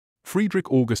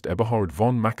Friedrich August Eberhard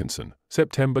von Mackensen,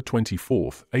 September 24,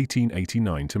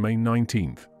 1889 to May 19,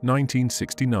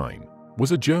 1969,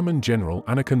 was a German general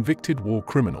and a convicted war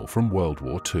criminal from World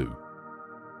War II.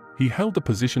 He held the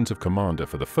positions of commander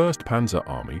for the 1st Panzer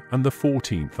Army and the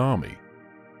 14th Army.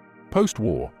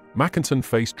 Post-war, Mackensen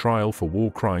faced trial for war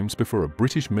crimes before a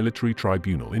British military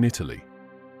tribunal in Italy.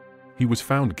 He was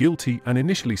found guilty and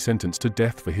initially sentenced to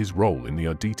death for his role in the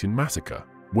Ardeatine massacre,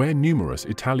 where numerous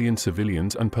Italian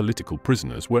civilians and political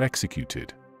prisoners were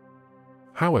executed.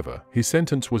 However, his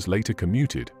sentence was later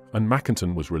commuted, and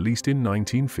Mackensen was released in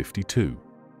 1952.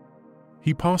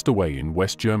 He passed away in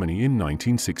West Germany in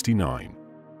 1969.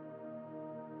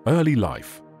 Early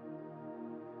life.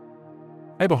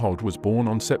 Eberhard was born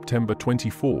on September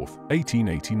 24,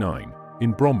 1889,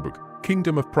 in Bromberg,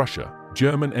 Kingdom of Prussia,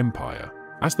 German Empire,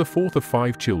 as the fourth of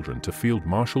 5 children to Field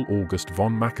Marshal August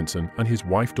von Mackensen and his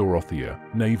wife Dorothea,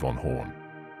 née von Horn.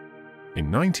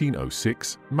 In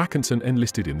 1906, Mackensen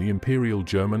enlisted in the Imperial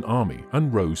German Army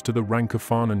and rose to the rank of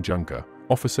Fahnenjunker,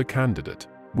 officer candidate,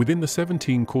 within the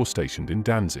 17 Corps stationed in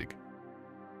Danzig.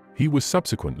 He was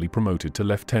subsequently promoted to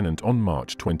lieutenant on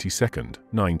March 22,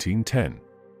 1910.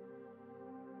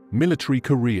 Military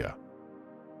career.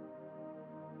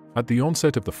 At the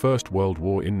onset of the First World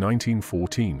War in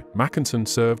 1914, Mackensen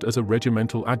served as a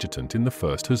regimental adjutant in the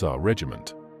 1st Hussar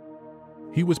Regiment.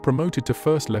 He was promoted to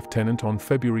first lieutenant on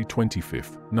February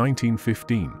 25,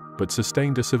 1915, but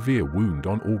sustained a severe wound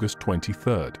on August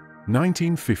 23,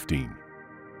 1915.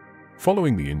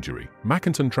 Following the injury,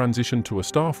 Mackensen transitioned to a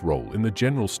staff role in the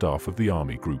General Staff of the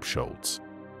Army Group Schultz.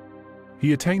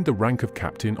 He attained the rank of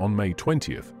captain on May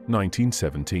 20,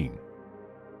 1917.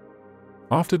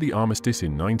 After the armistice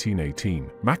in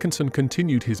 1918, Mackensen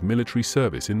continued his military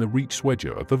service in the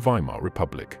Reichswehr of the Weimar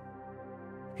Republic.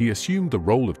 He assumed the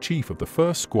role of chief of the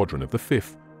 1st Squadron of the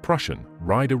 5th Prussian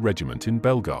Reiter Regiment in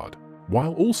Belgrade,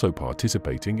 while also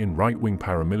participating in right-wing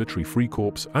paramilitary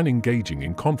Freikorps and engaging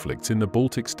in conflicts in the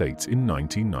Baltic states in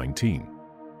 1919.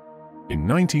 In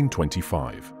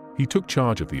 1925, he took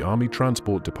charge of the Army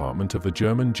Transport Department of the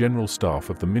German General Staff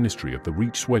of the Ministry of the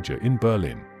Reichswehr in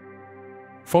Berlin.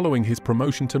 Following his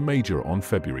promotion to major on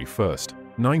February 1,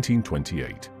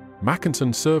 1928,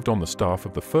 Mackensen served on the staff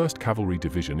of the 1st Cavalry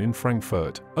Division in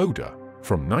Frankfurt, Oder,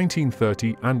 from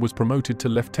 1930 and was promoted to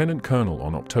lieutenant colonel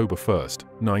on October 1,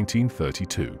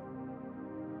 1932.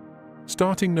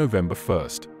 Starting November 1,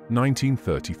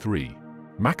 1933,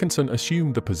 Mackensen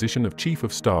assumed the position of Chief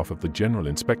of Staff of the General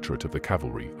Inspectorate of the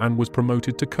Cavalry and was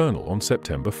promoted to colonel on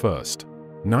September 1,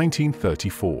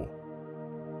 1934.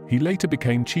 He later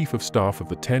became Chief of Staff of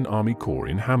the 10 Army Corps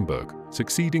in Hamburg,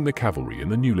 succeeding the cavalry in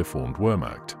the newly formed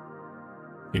Wehrmacht.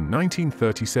 In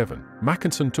 1937,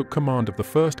 Mackensen took command of the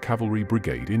 1st Cavalry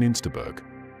Brigade in Insterburg.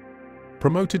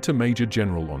 Promoted to Major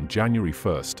General on January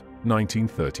 1,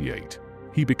 1938,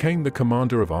 he became the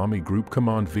commander of Army Group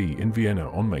Command V in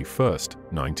Vienna on May 1,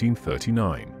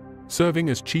 1939, serving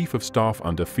as Chief of Staff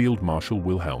under Field Marshal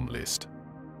Wilhelm List.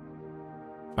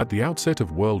 At the outset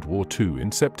of World War II in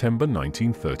September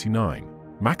 1939,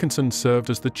 Mackensen served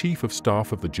as the Chief of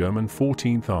Staff of the German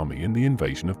 14th Army in the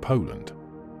invasion of Poland.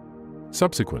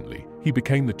 Subsequently, he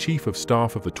became the Chief of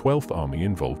Staff of the 12th Army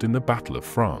involved in the Battle of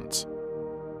France.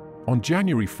 On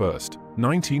January 1,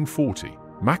 1940,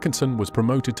 Mackensen was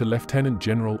promoted to Lieutenant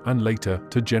General and later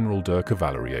to General der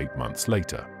Kavallerie 8 months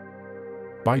later.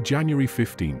 By January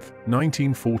 15,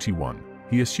 1941,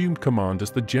 he assumed command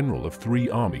as the General of 3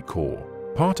 Army Corps,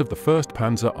 part of the 1st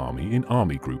Panzer Army in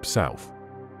Army Group South.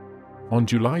 On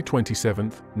July 27,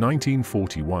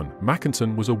 1941,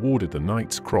 Mackensen was awarded the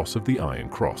Knight's Cross of the Iron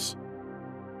Cross.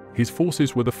 His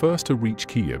forces were the first to reach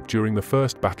Kiev during the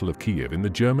First Battle of Kiev in the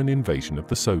German invasion of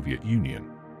the Soviet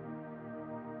Union.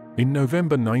 In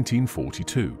November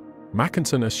 1942,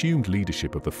 Mackensen assumed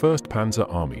leadership of the 1st Panzer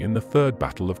Army in the Third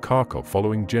Battle of Kharkov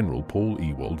following General Paul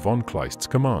Ewald von Kleist's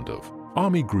command of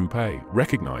Army Group A.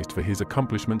 Recognized for his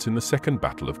accomplishments in the Second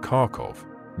Battle of Kharkov,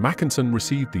 Mackensen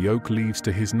received the Oak Leaves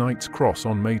to his Knight's Cross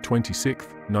on May 26,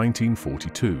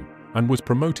 1942, and was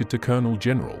promoted to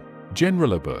Colonel-General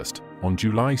Generaloberst on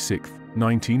July 6,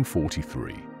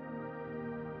 1943.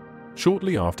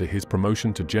 Shortly after his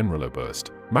promotion to Generaloberst,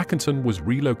 Mackensen was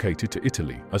relocated to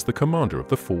Italy as the commander of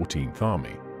the 14th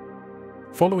Army.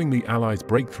 Following the Allies'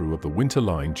 breakthrough of the Winter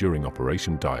Line during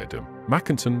Operation Diadem,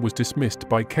 Mackensen was dismissed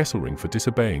by Kesselring for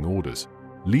disobeying orders,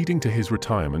 leading to his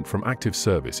retirement from active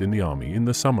service in the army in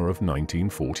the summer of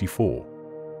 1944.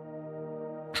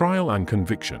 Trial and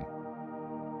conviction.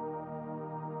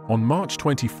 On March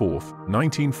 24,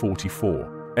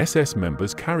 1944, SS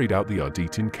members carried out the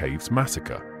Ardeatine Caves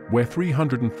massacre, where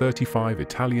 335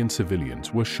 Italian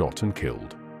civilians were shot and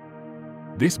killed.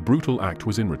 This brutal act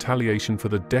was in retaliation for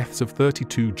the deaths of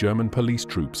 32 German police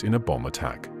troops in a bomb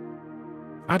attack.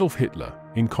 Adolf Hitler,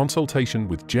 in consultation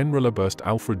with Generaloberst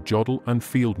Alfred Jodl and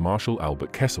Field Marshal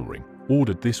Albert Kesselring,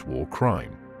 ordered this war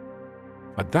crime.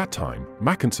 At that time,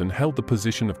 Mackensen held the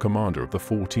position of commander of the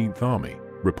 14th Army,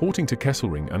 reporting to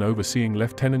Kesselring and overseeing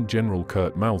Lieutenant General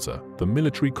Kurt Malzer, the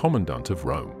military commandant of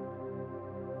Rome.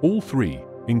 All three,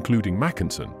 including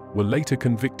Mackensen, were later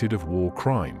convicted of war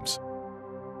crimes.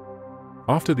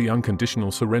 After the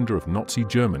unconditional surrender of Nazi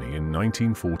Germany in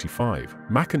 1945,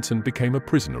 Mackensen became a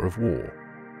prisoner of war.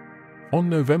 On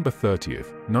November 30,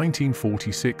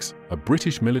 1946, a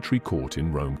British military court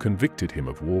in Rome convicted him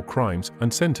of war crimes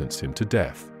and sentenced him to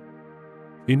death.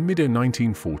 In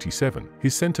mid-1947,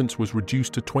 his sentence was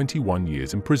reduced to 21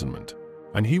 years imprisonment,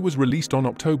 and he was released on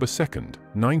October 2,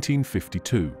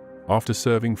 1952, after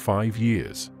serving 5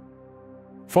 years.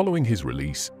 Following his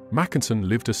release, Mackensen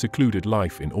lived a secluded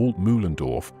life in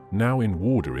Alt-Mühlendorf, now in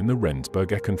Warder in the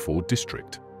Rendsburg-Eckernford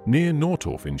district, near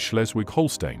Nortorf in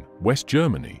Schleswig-Holstein, West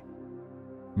Germany.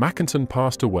 Mackensen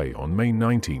passed away on May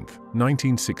 19,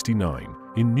 1969,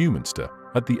 in Neumünster,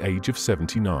 at the age of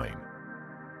 79.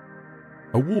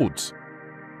 Awards: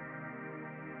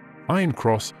 Iron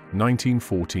Cross,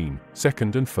 1914,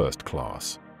 Second and First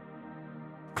Class.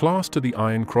 Class to the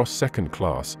Iron Cross Second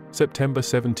Class, September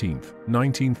 17,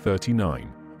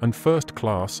 1939, and First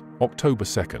Class, October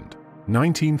 2,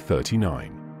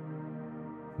 1939.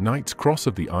 Knight's Cross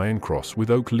of the Iron Cross with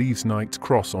Oak Leaves. Knight's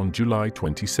Cross on July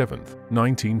 27,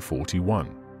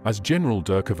 1941, as General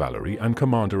der Kavallerie and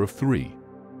Commander of 3.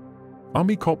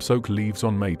 Army Corps Oak Leaves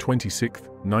on May 26,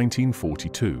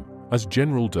 1942, as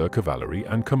General der Kavallerie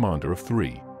and Commander of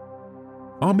 3.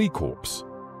 Army Corps.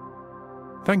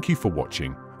 Thank you for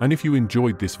watching, and if you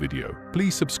enjoyed this video,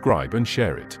 please subscribe and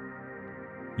share it.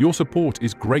 Your support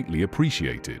is greatly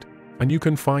appreciated, and you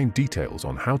can find details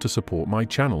on how to support my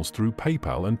channels through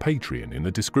PayPal and Patreon in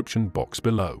the description box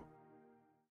below.